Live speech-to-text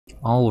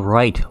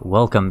Alright,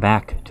 welcome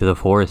back to the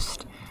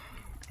forest.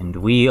 And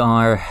we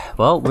are,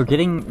 well, we're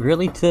getting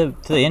really to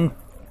the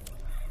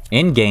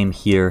end game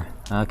here.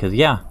 Cause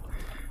yeah,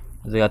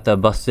 they got the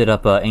busted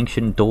up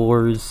ancient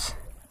doors.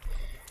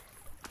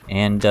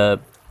 And cause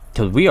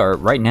we are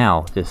right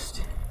now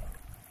just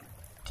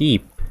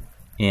deep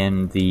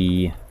in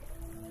the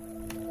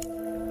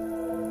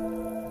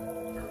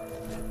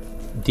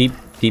deep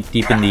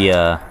in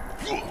the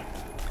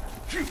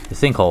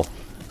sinkhole.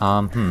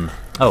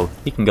 Oh,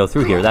 he can go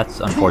through here. That's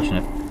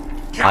unfortunate.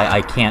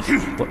 I can't.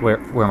 Where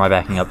am I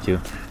backing up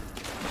to?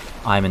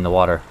 I'm in the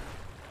water.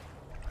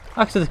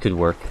 Actually, this could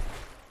work.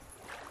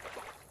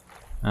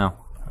 Oh,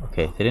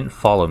 okay. They didn't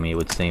follow me, it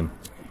would seem.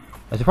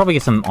 I should probably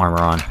get some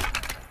armor on.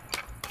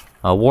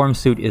 A warm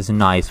suit is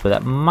nice, but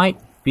that might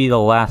be the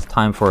last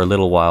time for a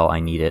little while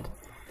I need it.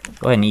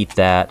 Go ahead and eat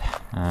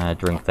that.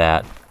 Drink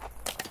that.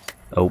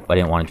 Oh, I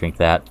didn't want to drink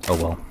that.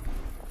 Oh well.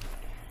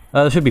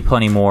 There should be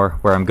plenty more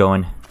where I'm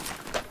going.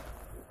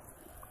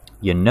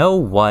 You know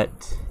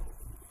what?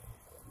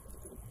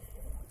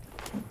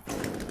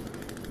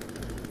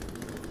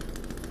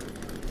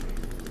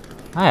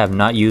 I have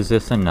not used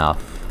this enough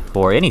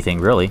for anything,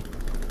 really.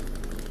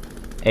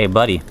 Hey,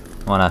 buddy,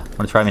 wanna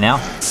try me now?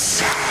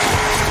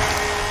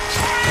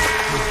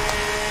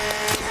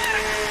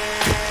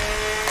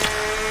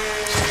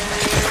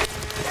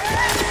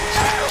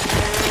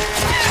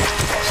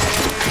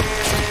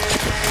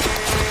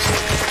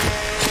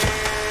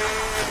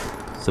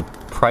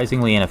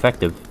 Surprisingly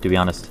ineffective, to be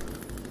honest.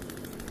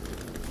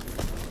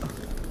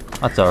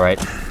 That's alright.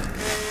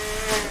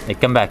 Hey,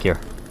 come back here.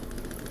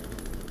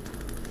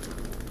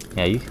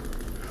 Yeah, you...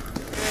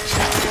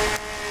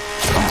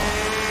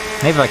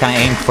 Maybe if I kind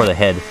of aimed for the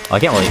head. Well, I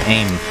can't really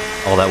aim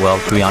all that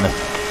well, to be honest.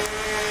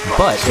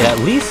 But it at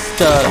least,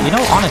 you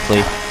know, honestly,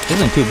 it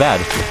isn't too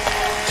bad.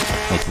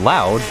 It's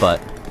loud,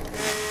 but...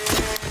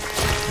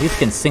 At least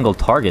can single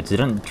targets. It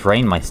doesn't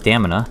drain my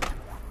stamina.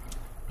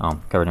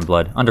 Oh, covered in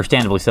blood.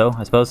 Understandably so,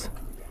 I suppose.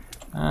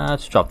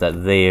 Let's drop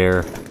that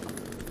there.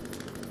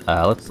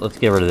 Let's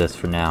get rid of this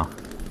for now.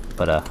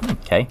 But,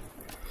 okay.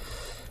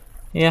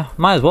 Yeah,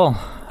 might as well.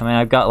 I mean,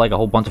 I've got, like, a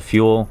whole bunch of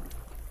fuel.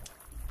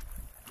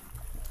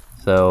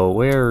 So,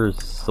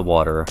 where's the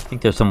water? I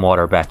think there's some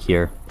water back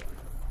here.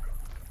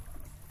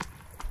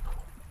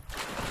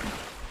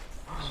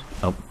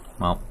 Oh,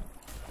 well.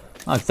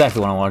 Not exactly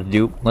what I wanted to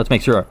do. Let's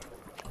make sure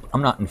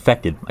I'm not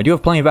infected. I do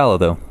have plenty of aloe,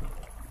 though.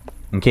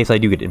 In case I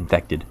do get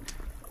infected.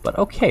 But,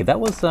 okay, that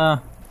was, alright,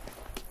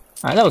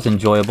 that was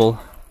enjoyable.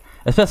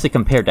 Especially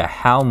compared to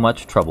how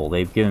much trouble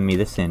they've given me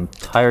this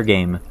entire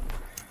game.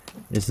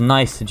 It's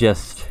nice to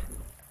just...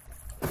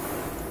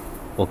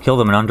 Well, kill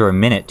them in under a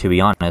minute, to be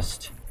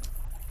honest.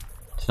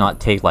 To not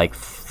take, like,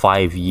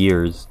 5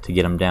 years to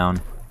get them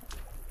down.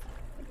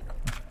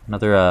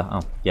 Another,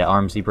 oh, yeah,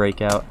 armsy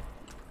breakout.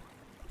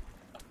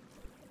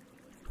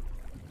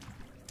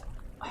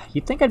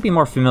 You'd think I'd be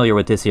more familiar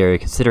with this area,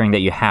 considering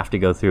that you have to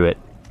go through it.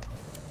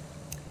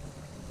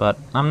 But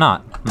I'm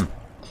not.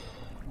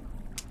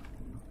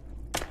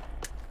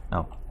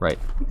 Oh, right.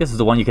 This is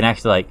the one you can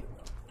actually, like,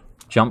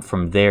 jump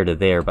from there to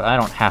there, but I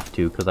don't have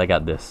to, because I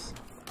got this.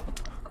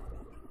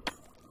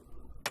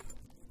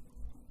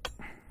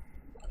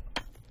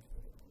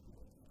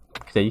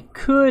 So you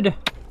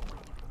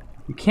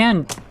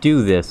can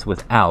do this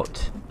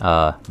without,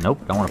 nope,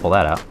 don't want to pull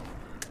that out.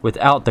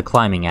 Without the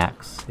climbing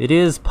axe. It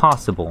is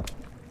possible.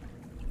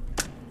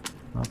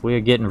 Well, we're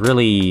getting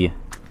really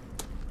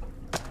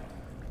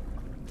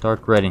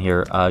dark red in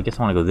here. I guess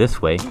I want to go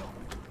this way.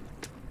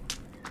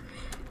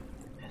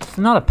 It's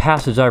not a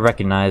passage I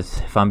recognize,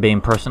 if I'm being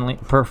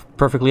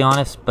perfectly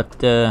honest,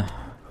 but, I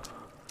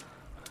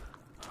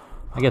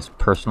guess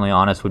personally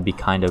honest would be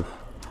kind of...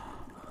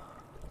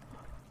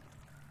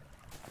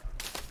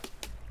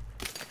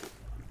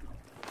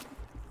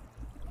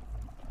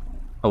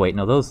 Oh wait,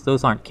 no,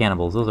 those aren't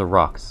cannibals, those are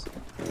rocks.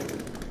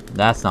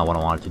 That's not what I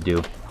wanted to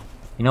do.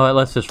 You know what,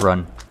 let's just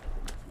run.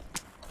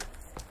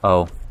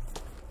 Oh.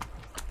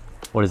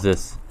 What is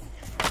this?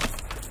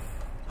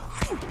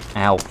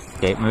 Ow.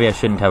 Okay, maybe I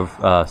shouldn't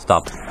have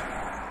stopped.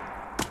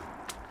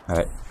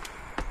 Alright.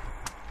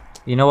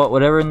 You know what,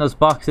 whatever in those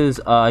boxes,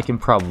 I can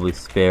probably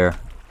spare.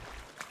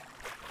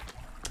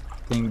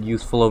 Anything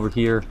useful over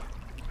here?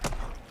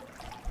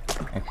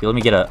 Actually, let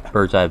me get a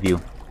bird's eye view.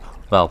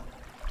 Well,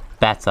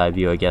 bat's eye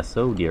view, I guess.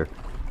 Oh dear.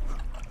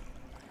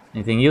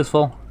 Anything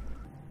useful?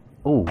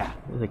 Oh,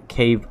 there's a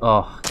cave.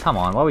 Oh, come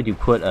on. Why would you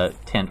put a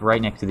tent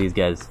right next to these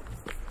guys?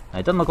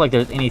 It doesn't look like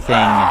there's anything...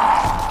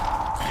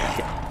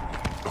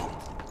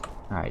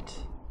 Alright.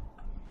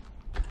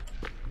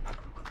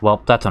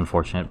 Well, that's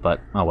unfortunate,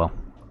 but oh well.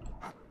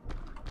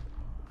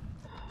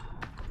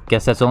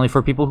 Guess that's only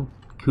for people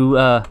who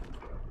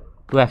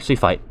actually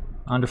fight.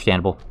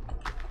 Understandable.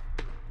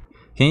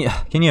 Can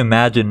you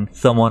imagine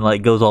someone,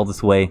 like, goes all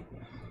this way?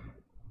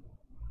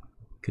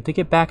 Could they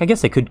get back? I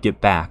guess they could get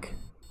back.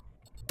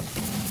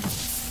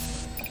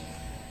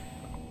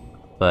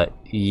 But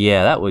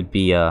yeah, that would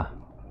be the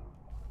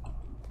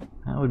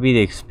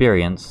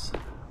experience,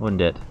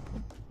 wouldn't it?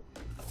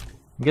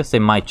 I guess they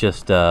might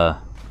just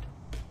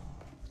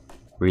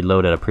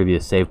reload at a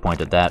previous save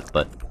point at that,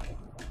 but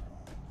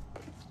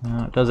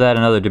it does add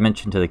another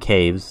dimension to the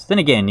caves. Then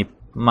again, you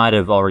might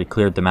have already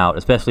cleared them out,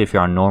 especially if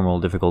you're on normal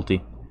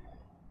difficulty.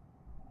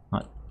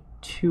 Not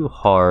too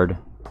hard.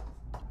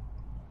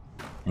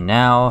 And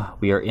now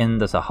we are in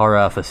the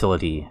Sahara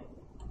facility.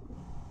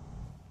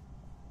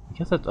 I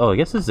guess that's, oh, I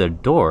guess this is a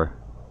door.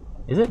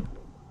 Is it?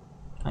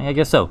 I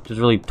guess so. Just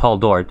a really tall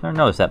door. I never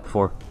noticed that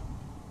before.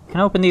 Can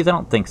I open these? I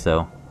don't think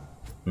so.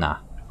 Nah.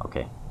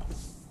 Okay.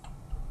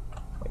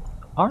 Wait,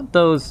 aren't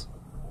those...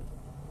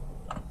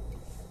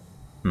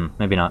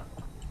 maybe not.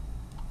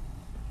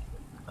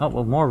 Oh,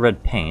 well, more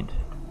red paint.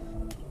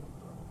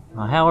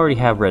 I already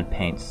have red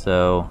paint,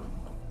 so...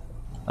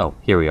 Oh,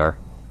 here we are.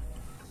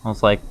 I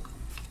was like,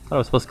 thought I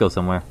was supposed to go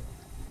somewhere.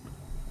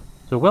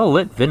 It's a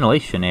well-lit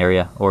ventilation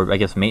area, or I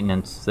guess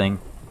maintenance thing.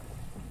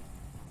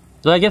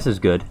 So I guess it's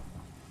good.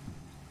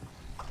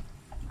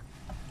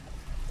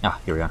 Ah,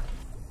 here we are.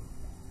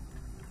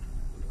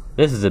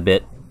 This is a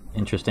bit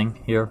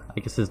interesting here. I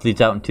guess this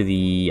leads out into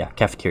the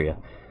cafeteria.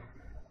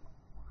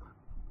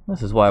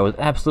 This is why I was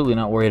absolutely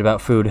not worried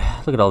about food.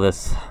 Look at all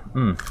this.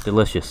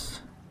 Delicious.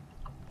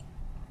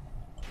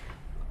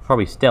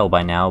 Probably stale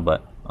by now,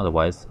 but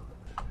otherwise.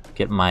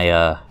 Get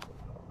my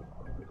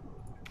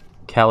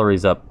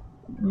calories up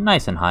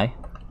nice and high.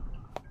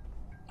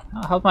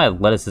 How's my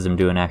athleticism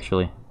doing,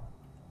 actually?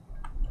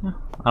 I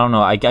don't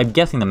know. I'm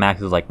guessing the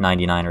max is like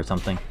 99 or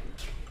something.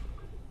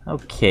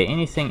 Okay,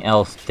 anything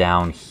else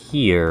down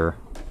here?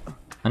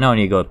 I know I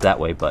need to go up that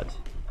way, but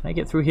can I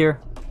get through here?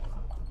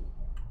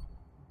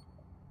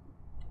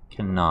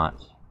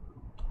 Cannot.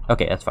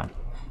 Okay, that's fine.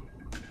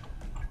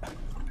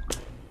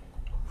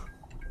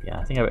 Yeah,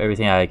 I think I have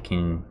everything I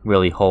can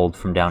really hold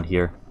from down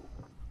here.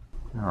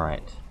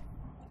 Alright.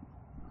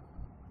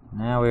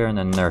 Now we're in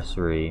the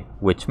nursery,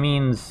 which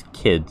means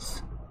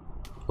kids.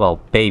 Well,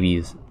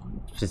 babies,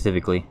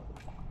 specifically.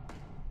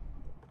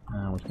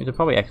 Which means I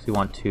probably actually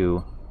want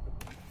to...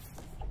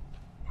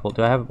 Well,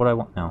 do I have what I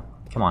want? No.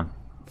 Come on.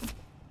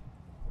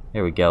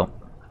 There we go.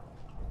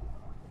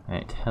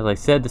 Right, as I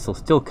said, this will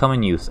still come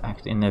in use.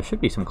 Actually, and there should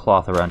be some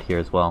cloth around here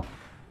as well.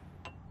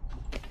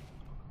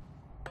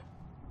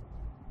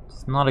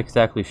 Just not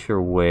exactly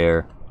sure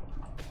where.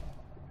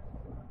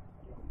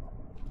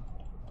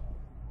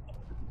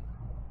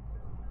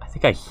 I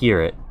think I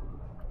hear it.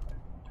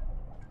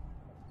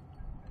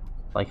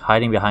 Like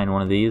hiding behind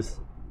one of these.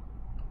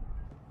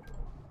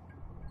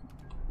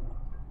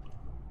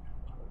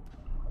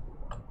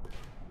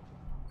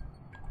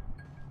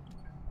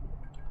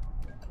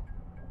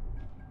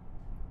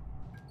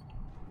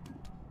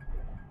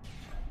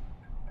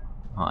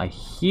 I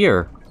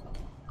hear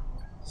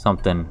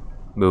something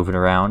moving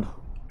around.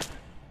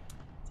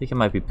 I think it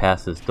might be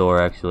past this door,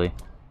 actually.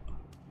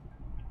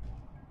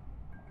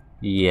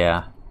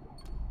 Yeah.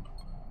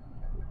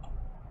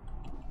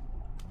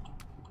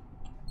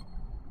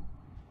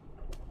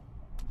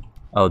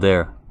 Oh,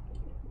 there.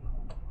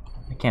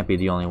 I can't be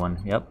the only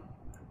one. Yep.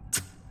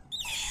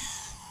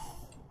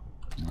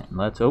 And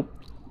let's... Oh,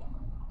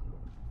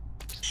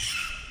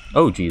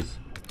 jeez.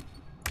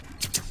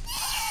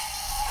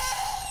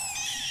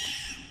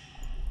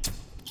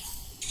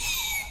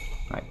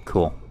 Alright,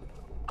 cool.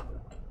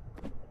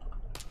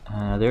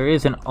 There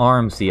is an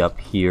armsy up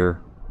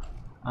here.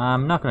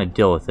 I'm not going to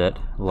deal with it.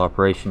 A little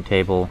operation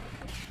table.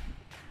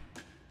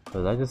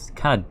 Because I just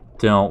kind of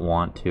don't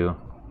want to.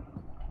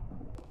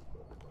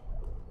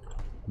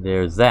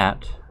 There's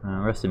that.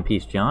 Rest in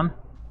peace, John.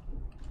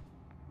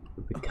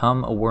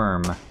 Become a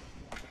worm.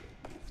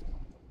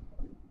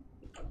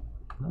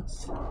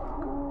 Let's...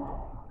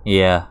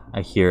 Yeah,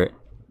 I hear it.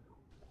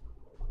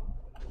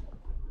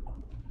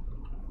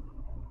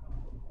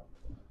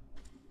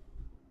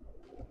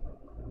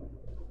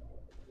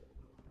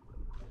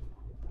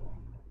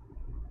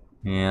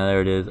 Yeah, there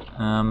it is.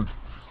 Oh,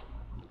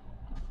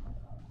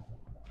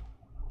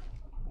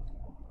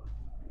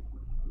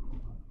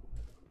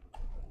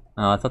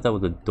 I thought that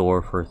was a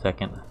door for a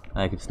second.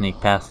 I could sneak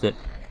past it.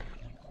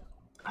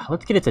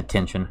 Let's get its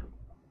attention.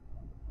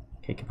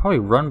 Okay, could probably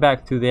run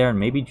back through there and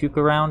maybe juke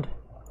around.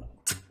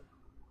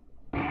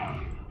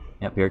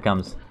 Yep, here it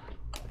comes.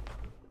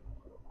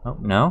 Oh,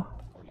 no?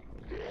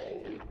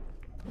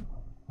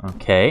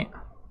 Okay.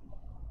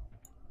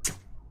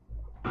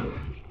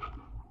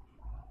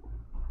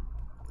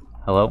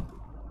 Hello?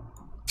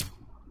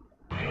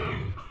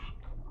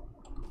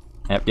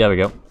 Yep, there we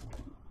go.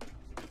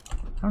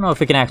 I don't know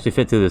if it can actually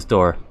fit through this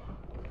door.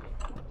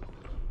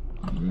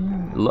 I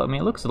mean,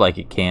 it looks like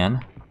it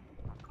can.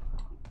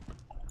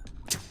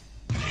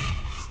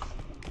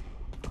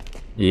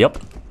 Yep.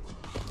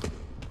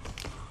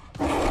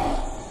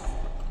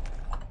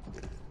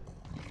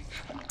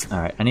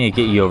 Alright, I need to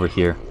get you over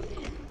here.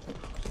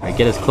 Alright,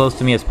 get as close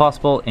to me as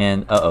possible,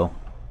 and uh-oh.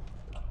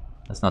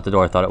 That's not the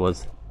door I thought it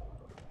was.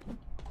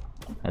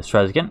 Let's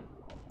try this again.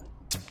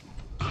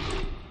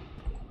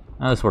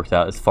 Oh, this worked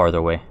out. It's farther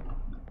away.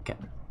 Okay.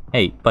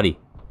 Hey, buddy.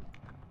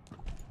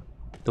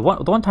 The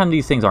one time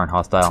these things aren't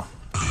hostile.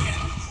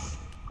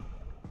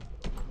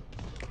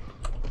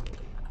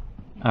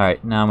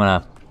 Alright, now I'm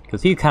gonna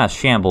Because he kind of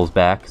shambles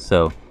back,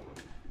 so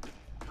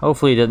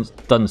hopefully he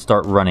doesn't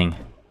start running.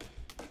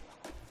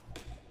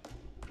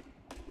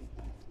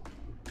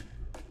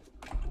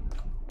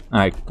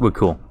 Alright, we're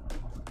cool.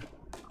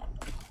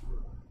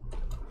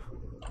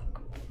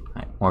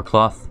 Alright, more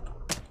cloth.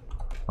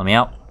 Let me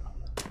out.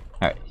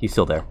 Alright, he's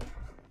still there.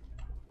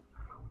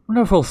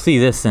 Wonder if we'll see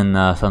this in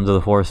Sons of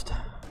the Forest.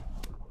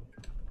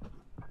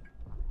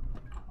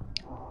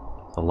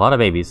 A lot of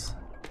babies.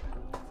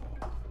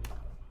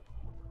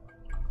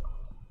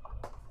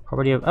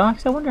 Already have, oh,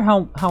 actually, I wonder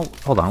how,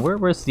 hold on,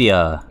 where's the,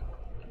 I wonder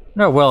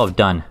how well I've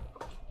done.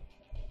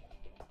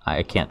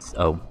 I can't,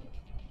 oh.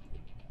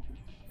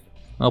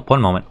 Oh,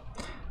 one moment.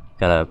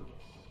 Gotta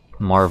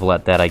marvel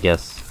at that, I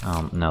guess.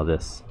 No,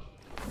 this.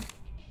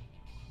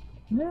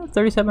 Yeah,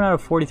 37 out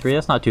of 43,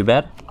 that's not too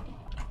bad.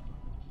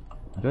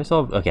 Do I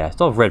still have, okay, I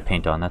still have red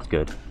paint on, that's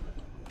good.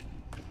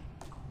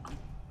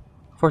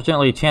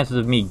 Fortunately, chances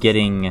of me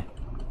getting,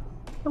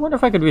 I wonder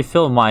if I could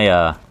refill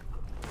my,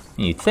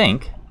 you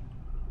think?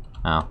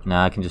 Oh, no,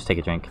 I can just take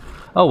a drink.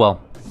 Oh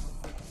well.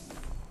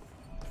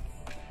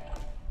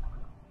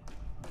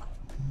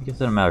 I guess it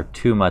doesn't matter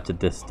too much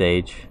at this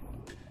stage.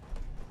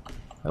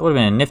 That would have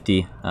been a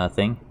nifty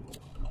thing.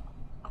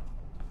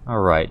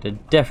 Alright, there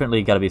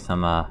definitely gotta be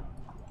some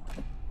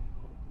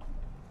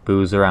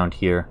booze around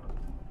here.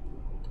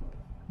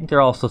 I think there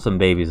are also some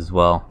babies as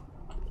well.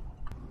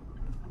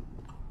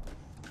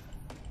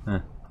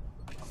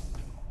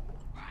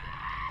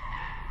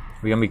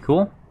 We gonna be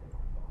cool?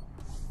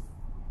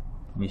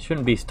 You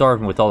shouldn't be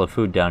starving with all the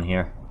food down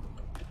here.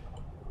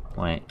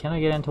 Wait, can I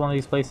get into one of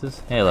these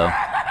places? Hello.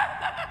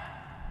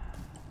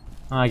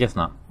 Oh, I guess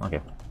not.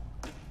 Okay.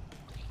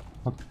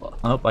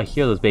 Oh, I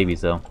hear those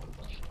babies though.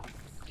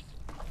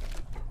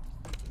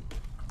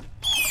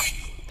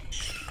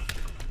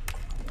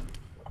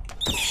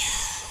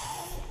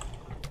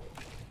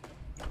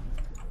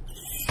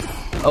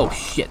 Oh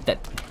shit, that...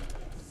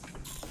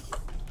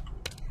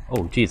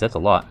 Oh geez, that's a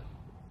lot.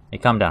 Hey,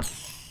 calm down.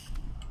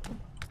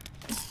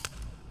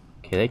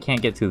 Okay, they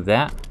can't get through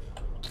that.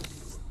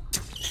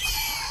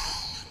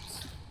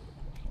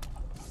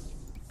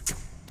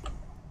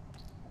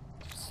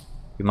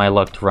 Be my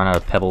luck to run out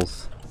of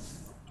pebbles.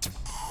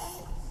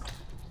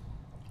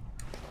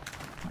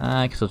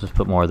 I guess I'll just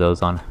put more of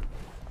those on.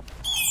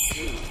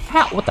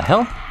 Ow, what the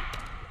hell?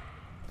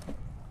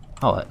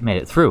 Oh, it made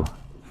it through.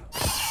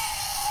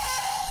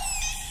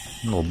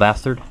 Little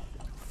bastard.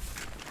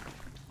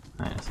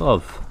 Alright, I still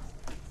have...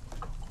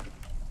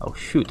 Oh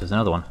shoot, there's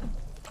another one.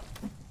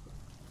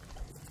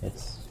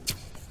 It's...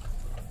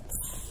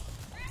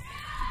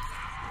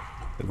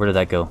 Wait, where did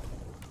that go?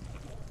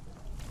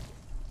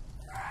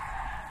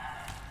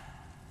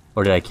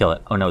 Or did I kill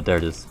it? Oh no, there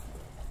it is.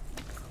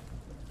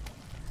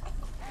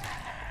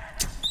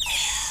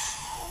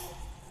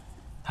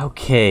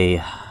 Okay.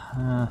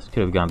 This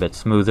could have gone a bit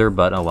smoother,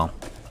 but oh well.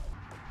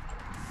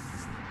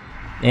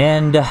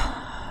 And...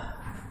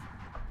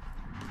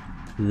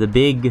 the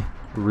big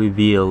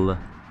reveal.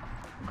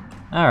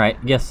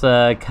 Alright, guess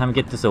kind of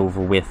get this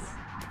over with.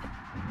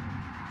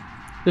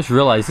 Just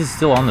realized this is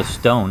still on the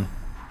stone.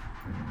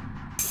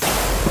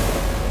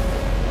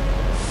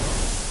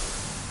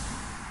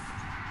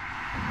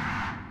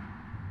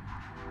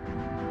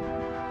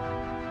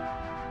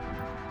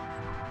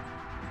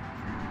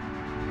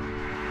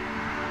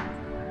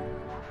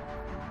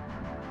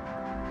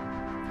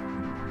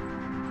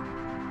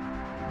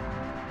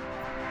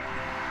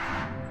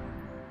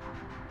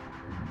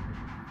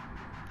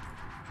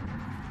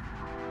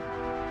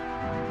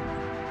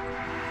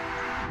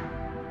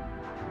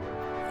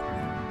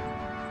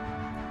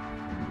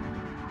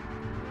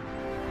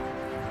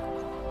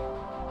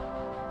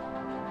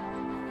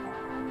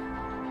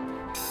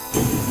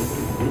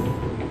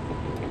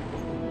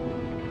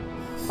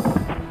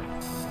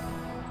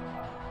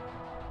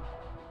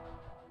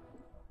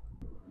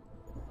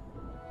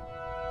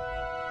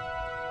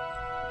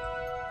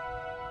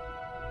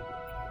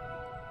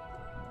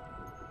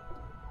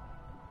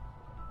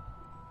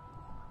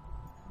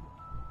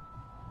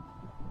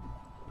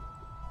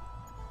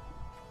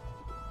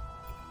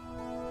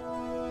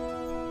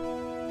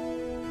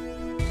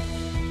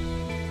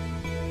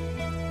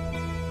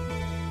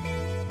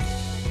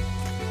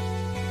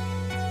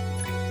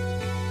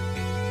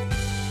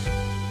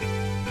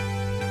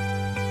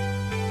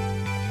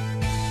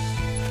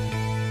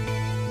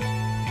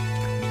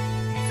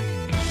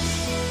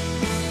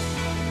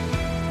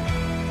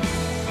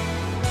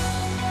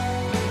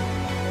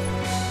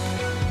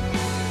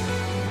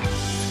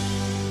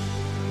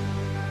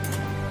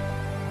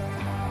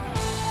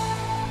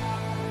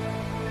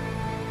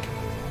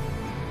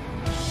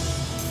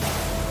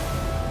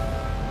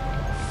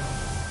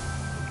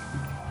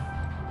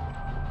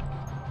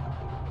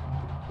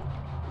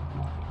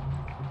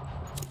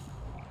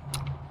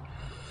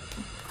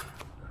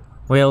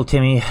 Well,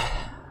 Timmy,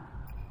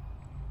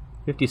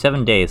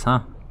 57 days,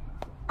 huh?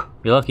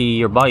 You're lucky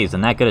your body's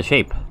in that good a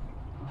shape.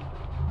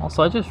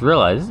 Also, I just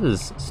realized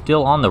this is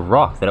still on the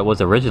rock that it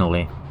was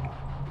originally.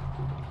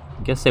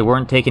 I guess they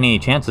weren't taking any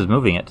chances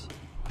moving it.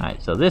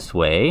 Alright, so this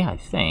way, I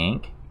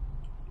think...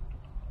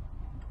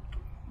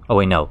 Oh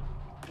wait, no.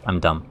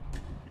 I'm dumb.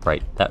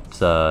 Right, that's,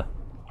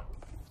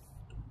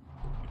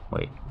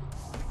 wait.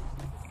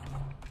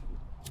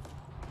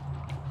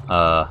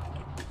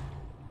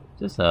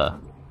 Just, huh,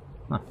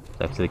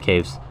 back to the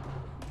caves.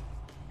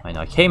 I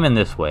know, I came in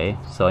this way,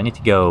 so I need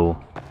to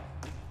go...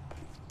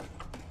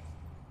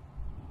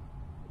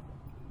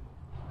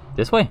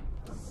 this way?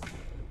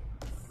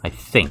 I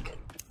think.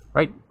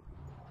 Right?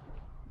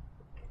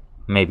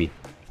 Maybe.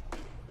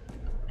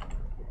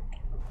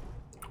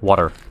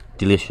 Water.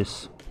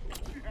 Delicious.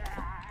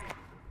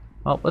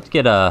 Well, let's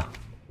get,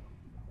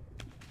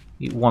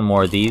 eat one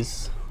more of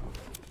these.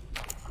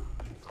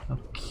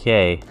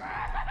 Okay.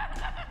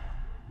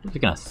 Is it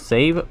gonna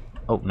save?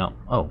 Oh, no.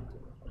 Oh.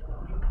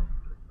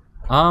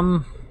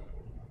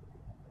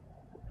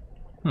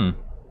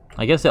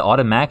 I guess it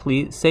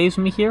automatically saves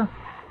me here?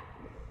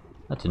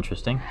 That's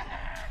interesting.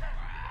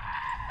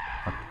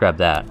 I'll grab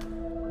that.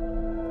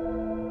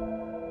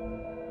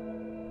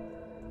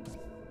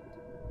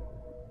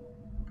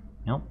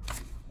 Nope.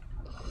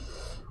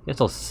 Guess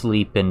I'll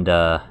sleep and,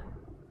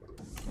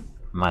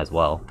 might as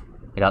well.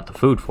 I got the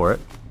food for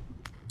it.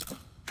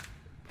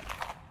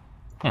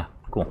 Yeah,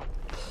 cool.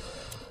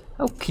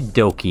 Okie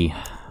dokie.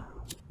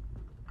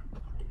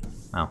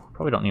 Oh,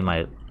 probably don't need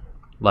my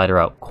lighter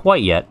out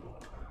quite yet.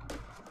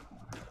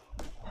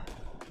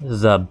 This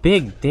is a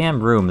big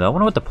damn room, though. I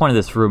wonder what the point of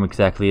this room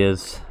exactly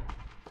is.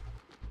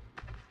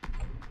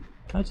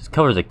 It just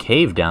covers a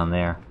cave down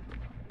there.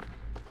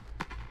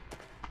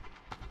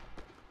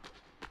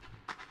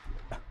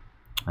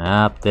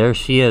 Ah, there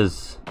she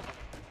is.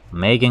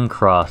 Megan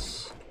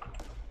Cross.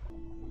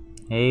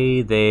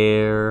 Hey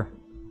there.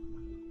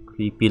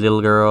 Creepy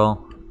little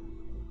girl.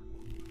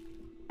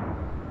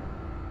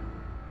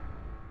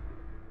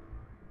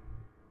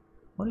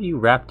 What are you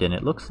wrapped in?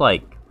 It looks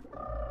like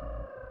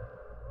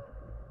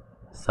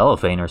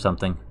cellophane or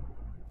something.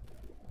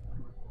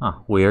 Huh,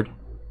 weird.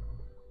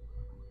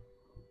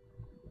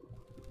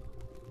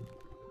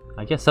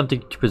 I guess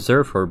something to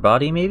preserve her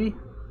body, maybe?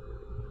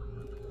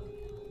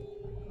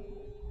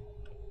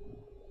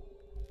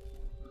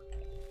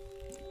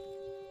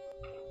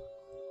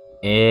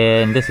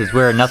 And this is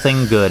where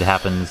nothing good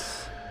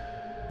happens.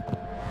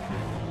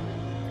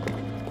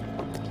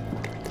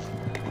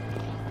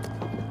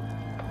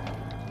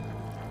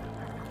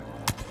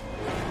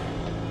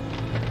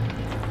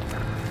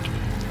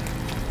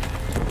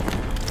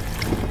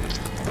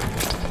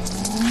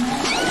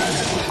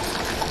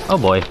 Oh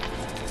boy.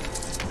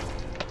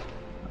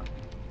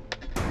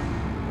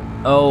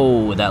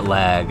 Oh, that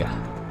lag.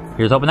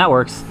 Here's hoping that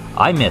works.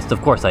 I missed,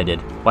 of course I did.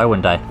 Why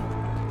wouldn't I?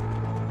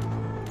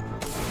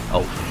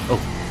 Oh, oh.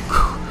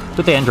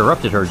 Good they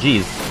interrupted her,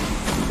 jeez.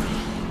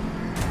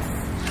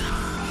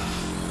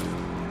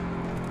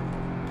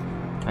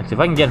 Actually, if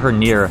I can get her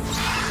near...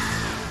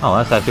 oh,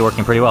 that's actually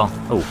working pretty well.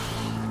 Oh,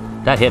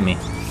 that hit me.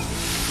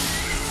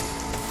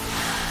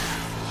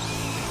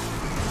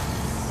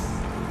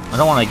 I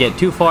don't want to get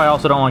too far, I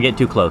also don't want to get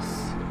too close.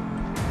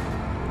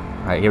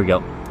 Alright, here we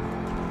go.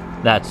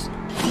 That's...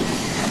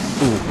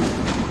 ooh.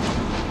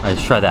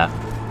 Let's try that.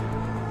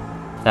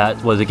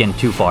 That was, again,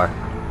 too far.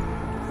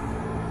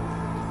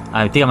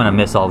 I think I'm gonna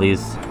miss all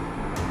these.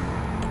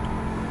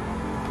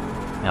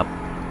 Yep.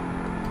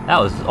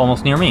 That was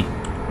almost near me.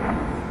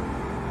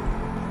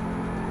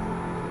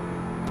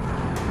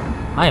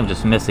 I am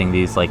just missing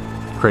these like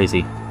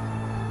crazy.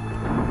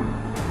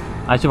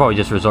 I should probably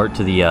just resort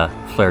to the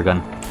flare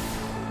gun.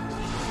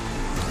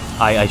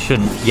 I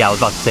shouldn't. Yeah, I was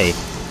about to say,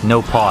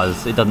 no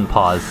pause. It doesn't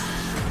pause.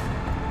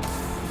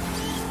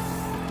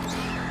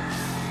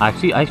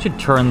 Actually, I should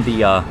turn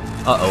the,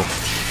 uh-oh.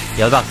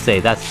 Yeah, I was about to say,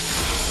 that's...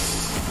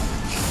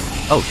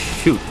 oh,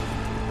 shoot.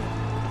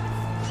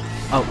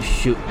 Oh,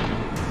 shoot.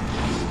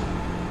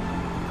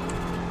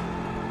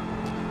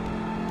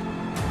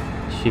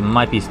 She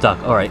might be stuck.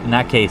 Alright, in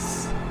that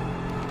case...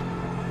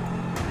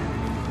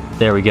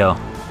 there we go.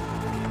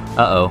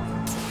 Uh-oh.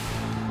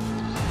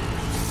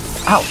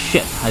 Ow,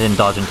 shit! I didn't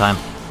dodge in time.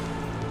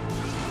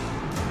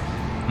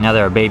 Now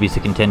there are babies to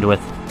contend with.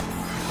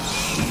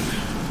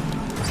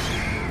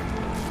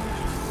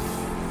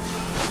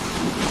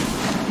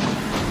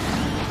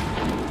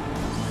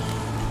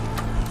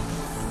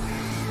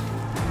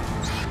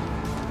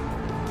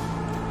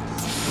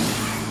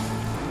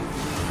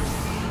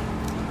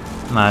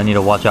 I need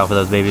to watch out for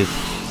those babies.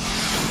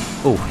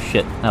 Oh,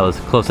 shit. That was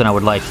closer than I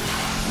would like.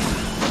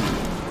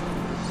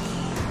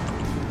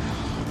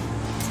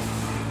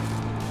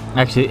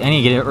 Actually, I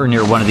need to get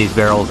near one of these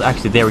barrels.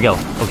 Actually, there we go.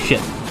 Oh,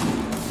 shit.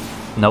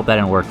 Nope, that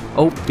didn't work.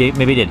 Oh,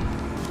 maybe it did.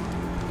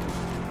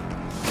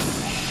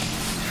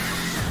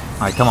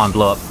 Alright, come on,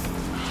 blow up.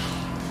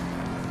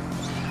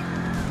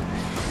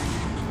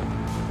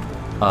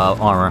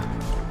 Armor.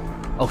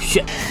 Oh,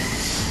 shit.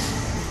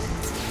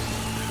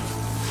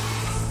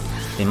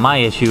 See, my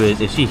issue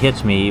is, if she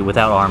hits me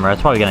without armor,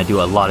 that's probably gonna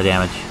do a lot of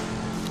damage.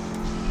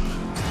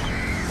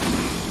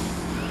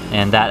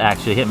 And that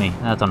actually hit me.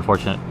 That's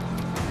unfortunate.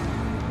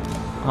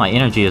 My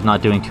energy is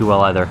not doing too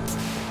well either.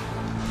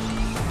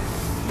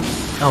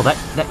 Oh,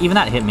 even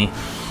that hit me.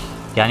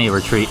 Yeah, I need to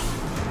retreat.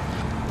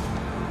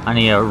 I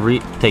need to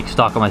take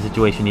stock of my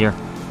situation here.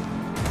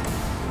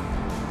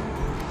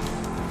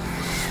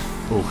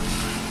 Oh.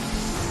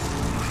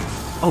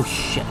 Oh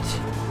shit.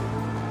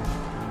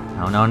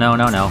 No, no, no,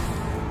 no, no.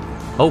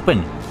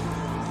 Open.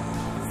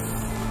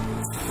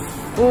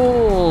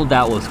 Oh,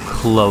 that was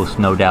close,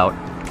 no doubt.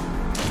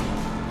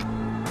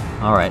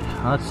 Alright,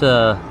 let's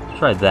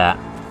try that.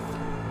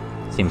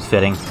 Seems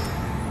fitting.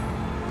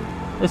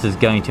 This is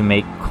going to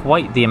make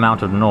quite the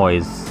amount of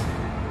noise.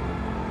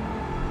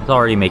 It's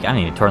already making... I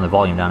need to turn the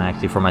volume down,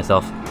 actually, for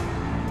myself.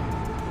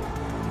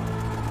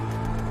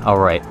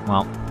 Alright,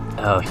 well...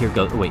 Oh, here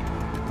goes... Wait.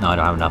 No, I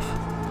don't have enough.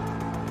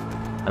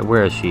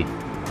 Where is she?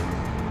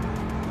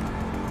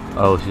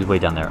 Oh, she's way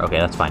down there. Okay,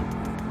 that's fine.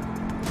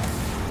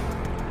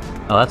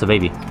 Oh, that's a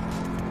baby.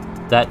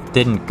 That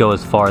didn't go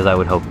as far as I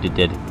would hope it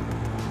did.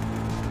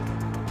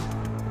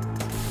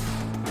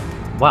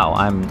 Wow,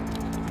 I'm...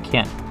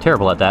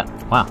 terrible at that.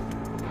 Wow.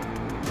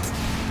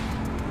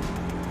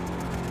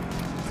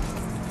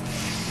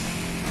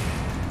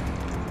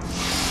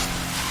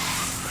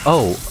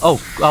 Oh,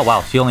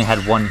 wow, she only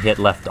had one hit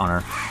left on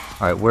her.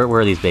 Alright, where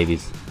are these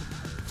babies?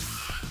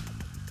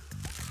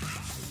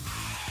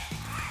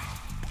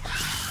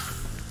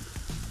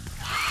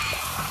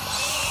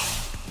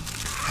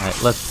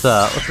 Alright, let's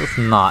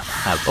not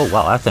have... Oh,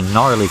 wow, that's a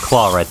gnarly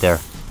claw right there.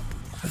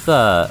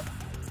 Let's,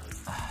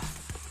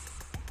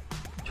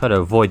 try to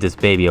avoid this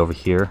baby over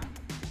here.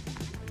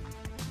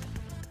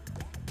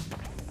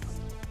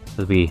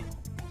 As we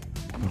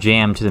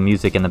jam to the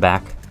music in the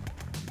back.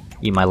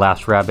 Eat my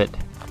last rabbit.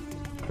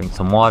 Drink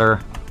some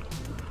water.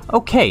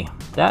 Okay,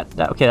 that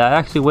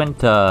actually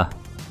went a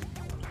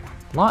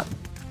lot.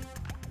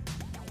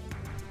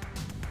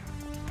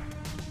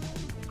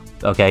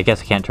 Okay, I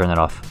guess I can't turn that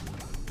off.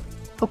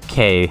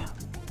 Okay,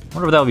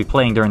 wonder if that would be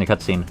playing during the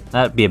cutscene.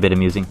 That'd be a bit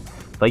amusing.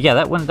 But yeah,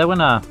 that went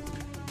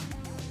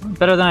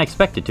better than I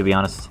expected, to be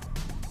honest.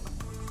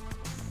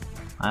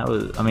 I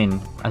don't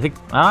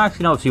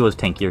actually know if she was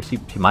tankier.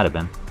 She might have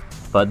been.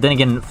 But then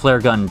again, flare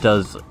gun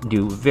does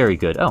do very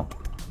good. Oh,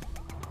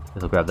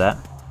 guess I'll grab that.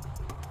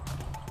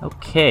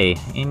 Okay,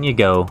 in you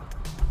go.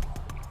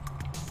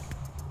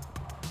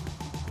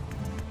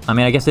 I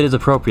mean, I guess it is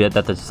appropriate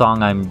that the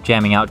song I'm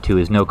jamming out to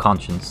is No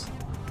Conscience.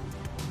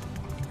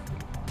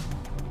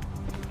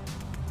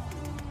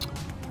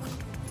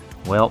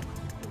 Well.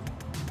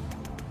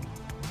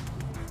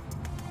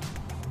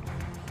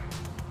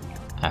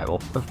 Alright, well,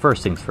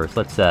 first things first,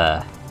 let's,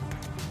 yeah.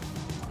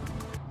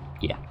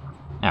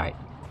 Alright.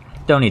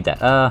 Don't need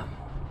that, why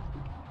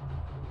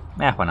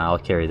not, I'll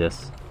carry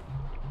this.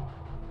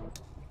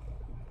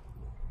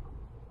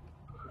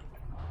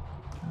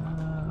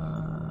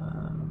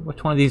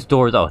 Which one of these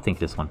doors? Oh, I think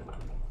this one.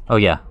 Oh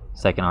yeah,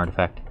 second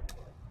artifact.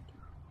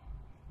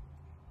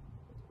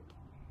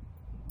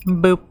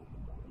 Boop.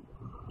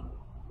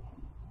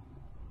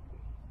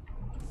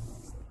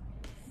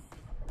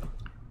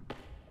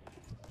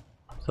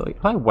 So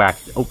if I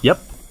whacked... Oh, yep.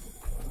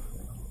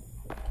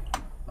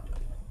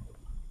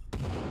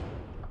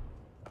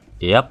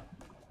 Yep.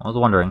 I was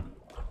wondering.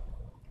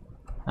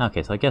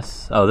 Okay, so I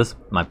guess... Oh, this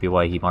might be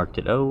why he marked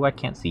it. Oh, I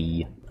can't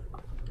see.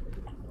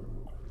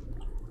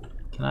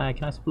 Can I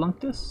splunk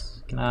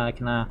this? Can I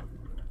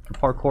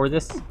parkour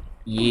this?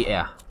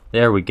 Yeah.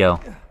 There we go.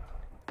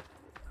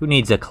 Who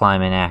needs a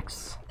climbing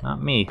axe?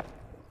 Not me.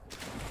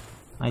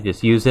 I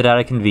just use it out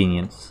of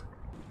convenience.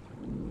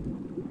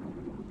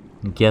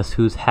 And guess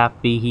who's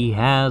happy he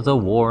has a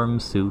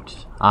warm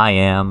suit? I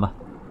am.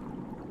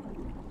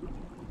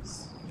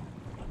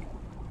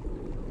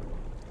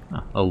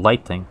 Oh, a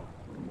light thing.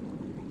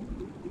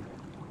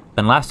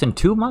 Been lasting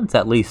 2 months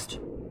at least.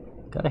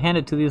 Gotta hand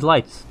it to these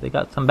lights. They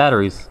got some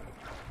batteries.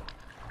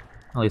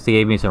 At least they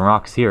gave me some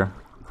rocks here.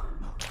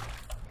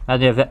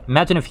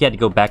 Imagine if you had to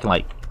go back and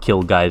like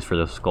kill guys for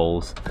those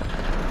skulls.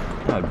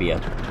 That would be a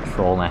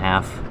troll and a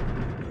half.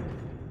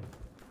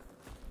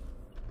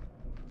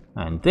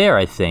 And there,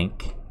 I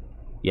think...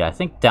 Yeah, I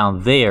think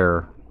down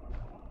there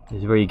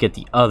is where you get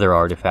the other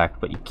artifact,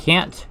 but you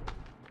can't...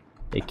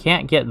 They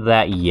can't get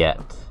that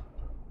yet.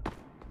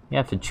 You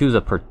have to choose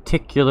a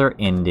particular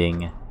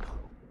ending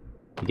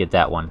to get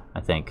that one,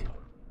 I think.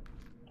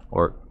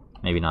 Or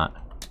maybe not.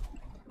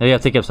 Maybe I'll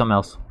think of something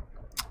else.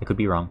 I could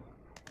be wrong.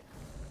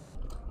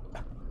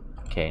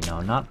 Okay,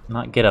 no,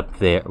 not get up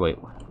there. Wait.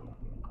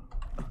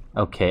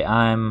 Okay,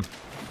 I'm...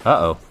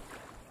 Uh-oh.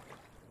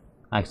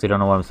 I actually don't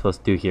know what I'm supposed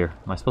to do here.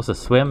 Am I supposed to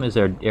swim? Is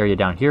there an area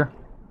down here?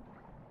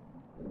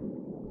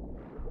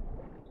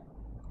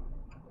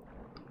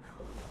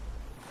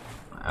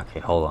 Okay,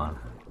 hold on.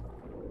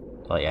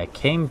 Oh yeah, I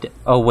came to...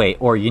 Oh wait,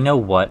 or you know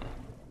what?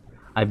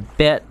 I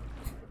bet...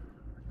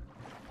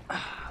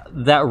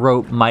 that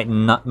rope might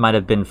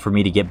have been for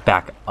me to get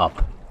back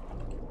up.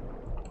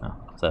 Oh,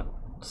 it's a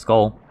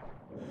skull.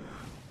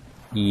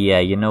 Yeah,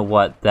 you know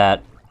what?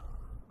 That...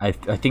 I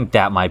think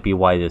that might be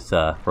why this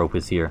rope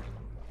is here.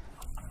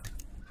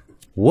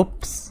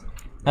 Whoops.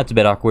 That's a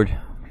bit awkward.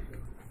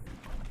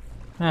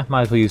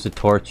 Might as well use the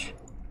torch.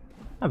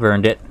 I've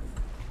earned it.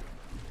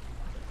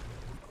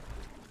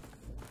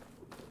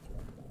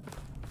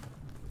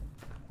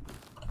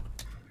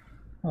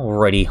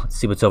 Alrighty, let's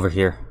see what's over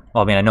here.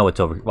 Well, I mean, I know what's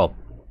over... Well,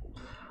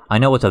 I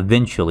know what's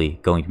eventually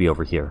going to be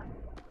over here.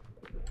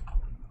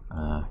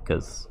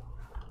 Because...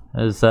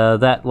 as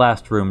that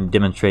last room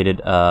demonstrated,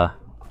 don't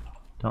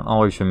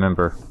always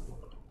remember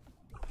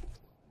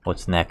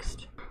what's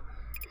next.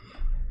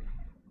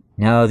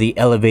 Now the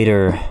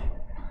elevator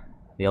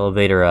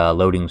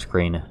loading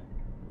screen.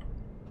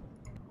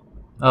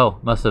 Oh,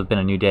 must have been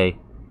a new day.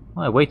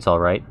 Well, it waits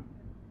alright.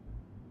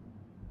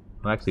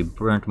 I actually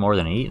burnt more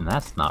than I eaten,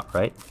 that's not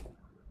right.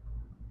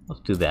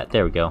 Let's do that,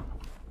 there we go.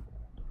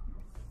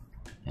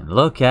 And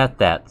look at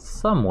that,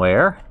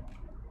 somewhere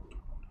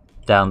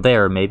down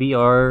there maybe,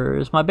 or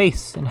is my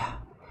base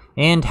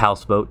and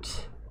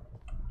houseboat.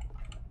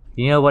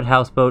 You know what,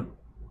 houseboat?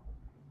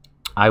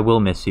 I will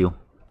miss you.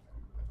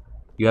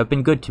 You have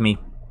been good to me.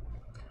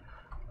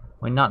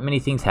 When not many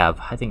things have.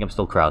 I think I'm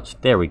still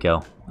crouched. There we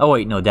go. Oh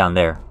wait, no, down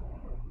there.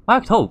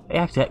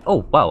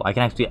 Oh, wow, I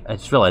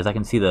just realized I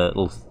can see the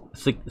little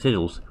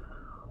sigils.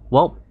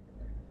 Well,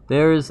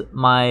 there's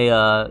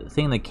my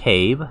thing in the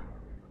cave.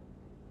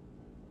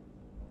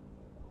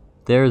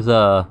 There's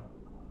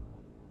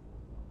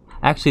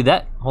actually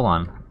that, hold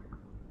on.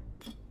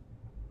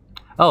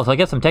 Oh, so I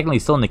guess I'm technically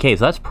still in the cave,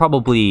 so that's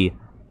probably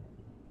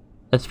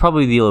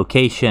the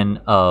location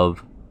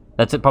of,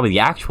 that's probably the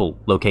actual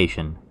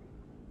location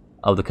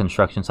of the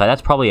construction site.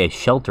 That's probably a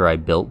shelter I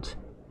built.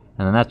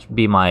 And then that'd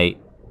be my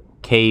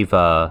cave,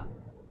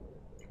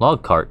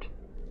 log cart.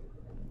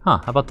 Huh,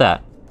 how about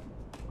that?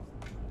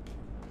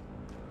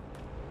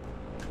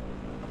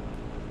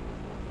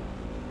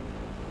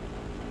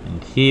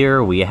 And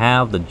here we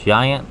have the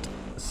giant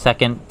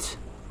second...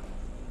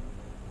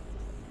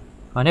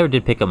 I never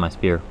did pick up my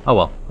spear. Oh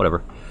well,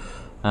 whatever.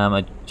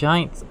 A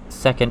giant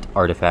second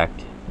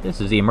artifact. This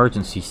is the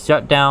emergency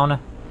shutdown,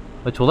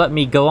 which will let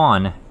me go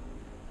on.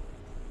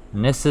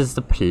 And this is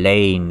the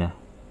plane.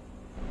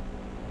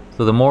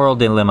 So the moral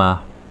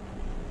dilemma.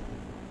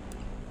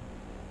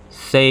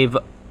 Save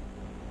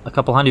a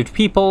couple hundred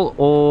people,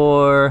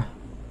 or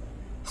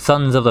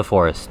Sons of the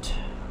Forest.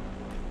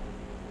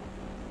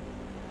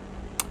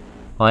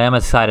 Well, I am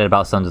excited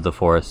about Sons of the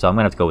Forest, so I'm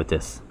gonna have to go with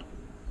this.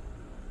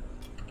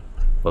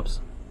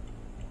 Whoops.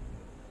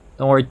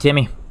 Don't worry,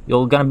 Timmy.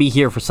 You're gonna be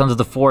here for Sons of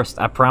the Forest,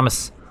 I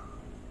promise.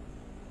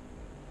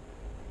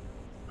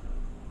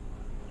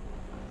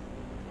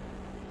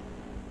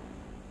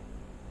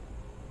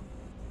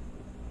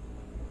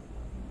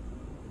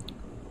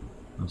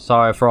 I'm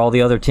sorry for all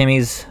the other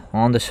Timmys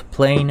on this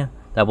plane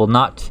that will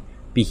not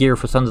be here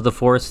for Sons of the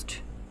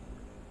Forest.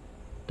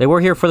 They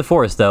were here for the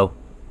forest, though.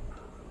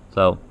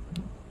 So,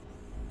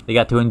 they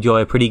got to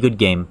enjoy a pretty good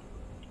game.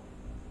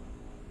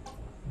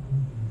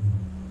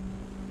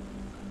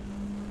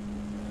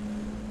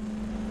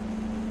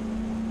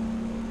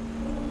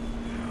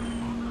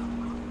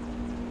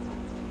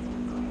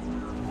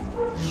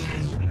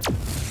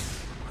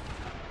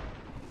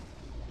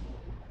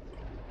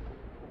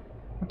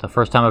 The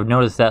first time I've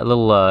noticed that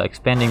little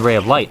expanding ray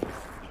of light.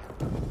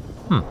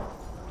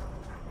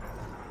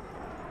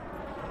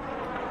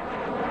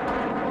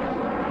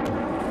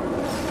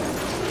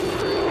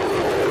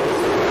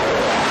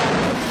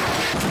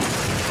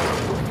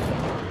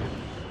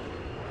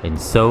 And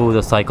so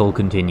the cycle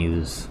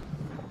continues.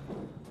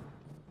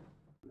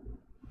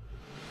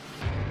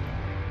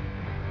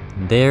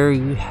 There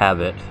you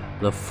have it,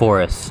 the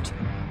forest.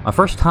 My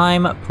first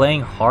time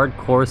playing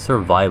hardcore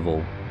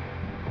survival.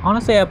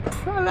 Honestly,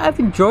 I've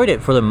enjoyed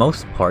it for the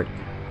most part.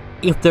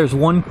 If there's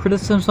one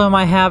criticism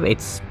I have,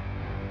 it's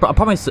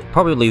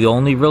probably the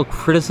only real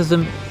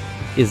criticism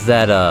is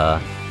that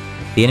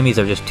the enemies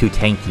are just too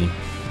tanky.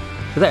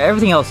 But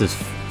everything else is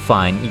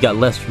fine. You got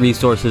less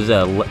resources,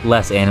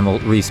 less animal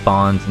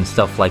respawns and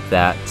stuff like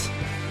that.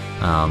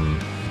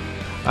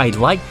 I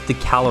like the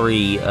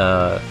calorie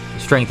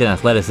strength and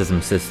athleticism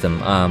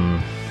system,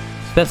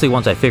 especially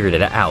once I figured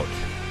it out.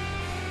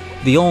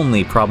 The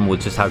only problem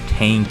was just how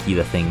tanky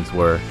the things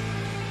were.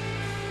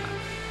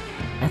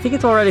 I think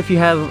it's alright if you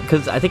have,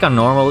 because I think on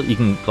normal you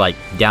can like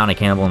down a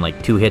cannibal in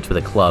like 2 hits with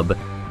a club.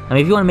 I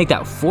mean, if you want to make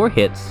that 4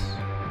 hits,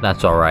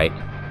 that's alright.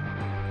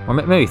 Or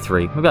maybe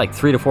 3, maybe like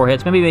 3 to 4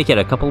 hits, maybe make it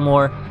a couple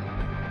more.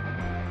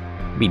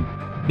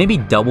 Maybe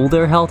double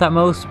their health at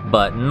most,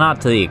 but not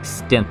to the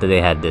extent that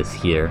they had this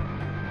here.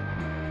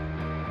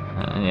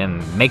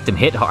 And make them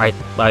hit hard.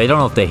 I don't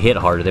know if they hit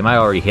harder, they might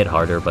already hit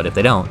harder, but if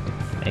they don't,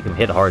 make them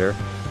hit harder.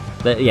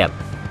 But yeah,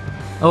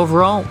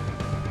 overall,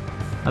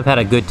 I've had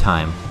a good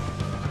time.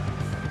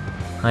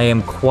 I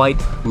am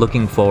quite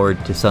looking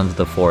forward to Sons of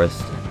the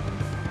Forest,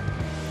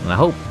 and I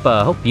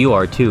hope you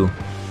are too.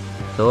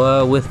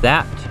 So with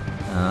that,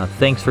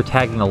 thanks for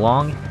tagging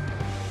along,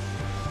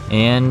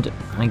 and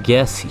I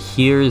guess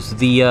here's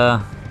the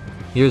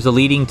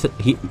lead-in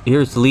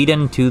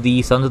to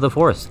the Sons of the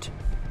Forest.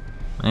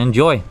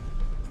 Enjoy.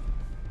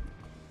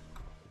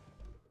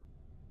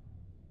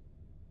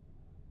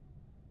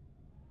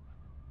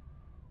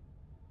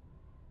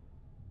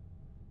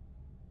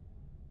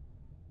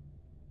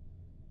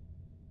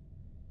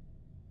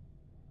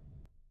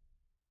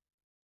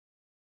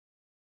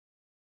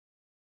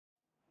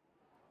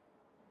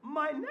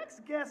 My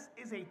next guest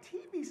is a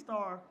TV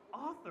star,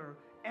 author,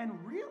 and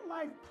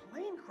real-life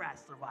plane crash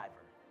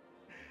survivor.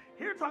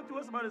 Here to talk to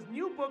us about his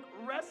new book,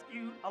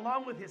 Rescued,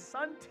 along with his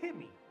son,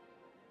 Timmy.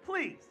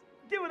 Please,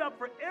 give it up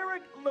for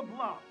Eric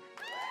LeBlanc.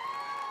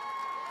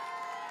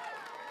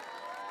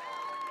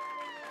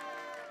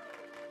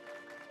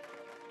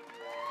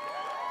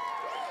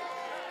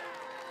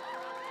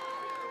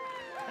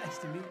 Nice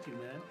to meet you,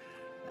 man.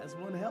 That's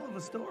one hell of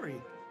a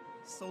story.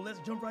 So let's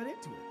jump right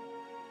into it.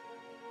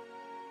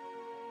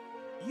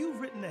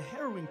 You've written a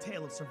harrowing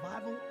tale of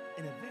survival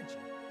and adventure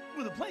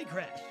with a plane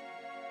crash.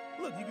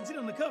 Look, you can see it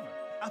on the cover.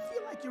 I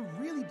feel like you're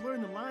really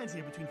blurring the lines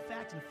here between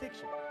fact and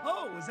fiction.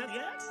 Oh, is that the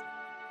axe?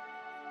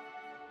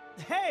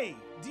 Hey,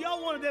 do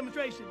y'all want a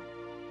demonstration?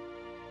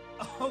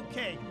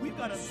 Okay, we've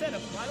got a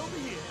setup right over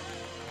here.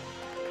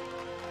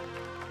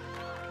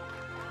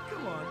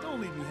 Come on,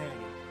 don't leave me hanging.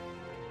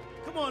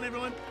 Come on,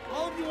 everyone.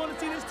 All of you want to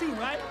see this too,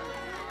 right?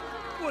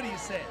 What do you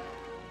say?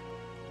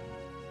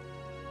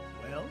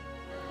 Well,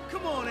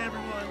 come on,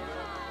 everyone.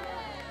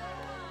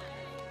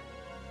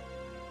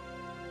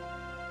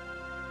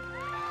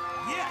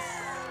 Yes!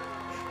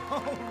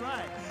 All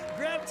right.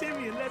 Grab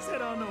Timmy and let's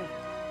head on over.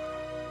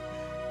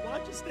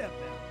 Watch your step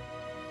now.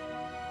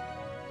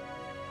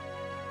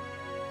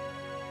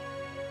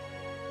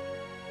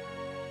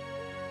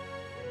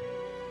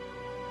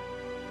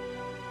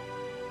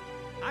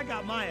 I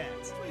got my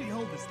axe. Where do you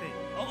hold this thing?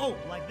 Oh,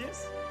 like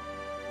this?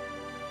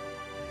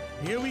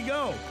 Here we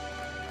go.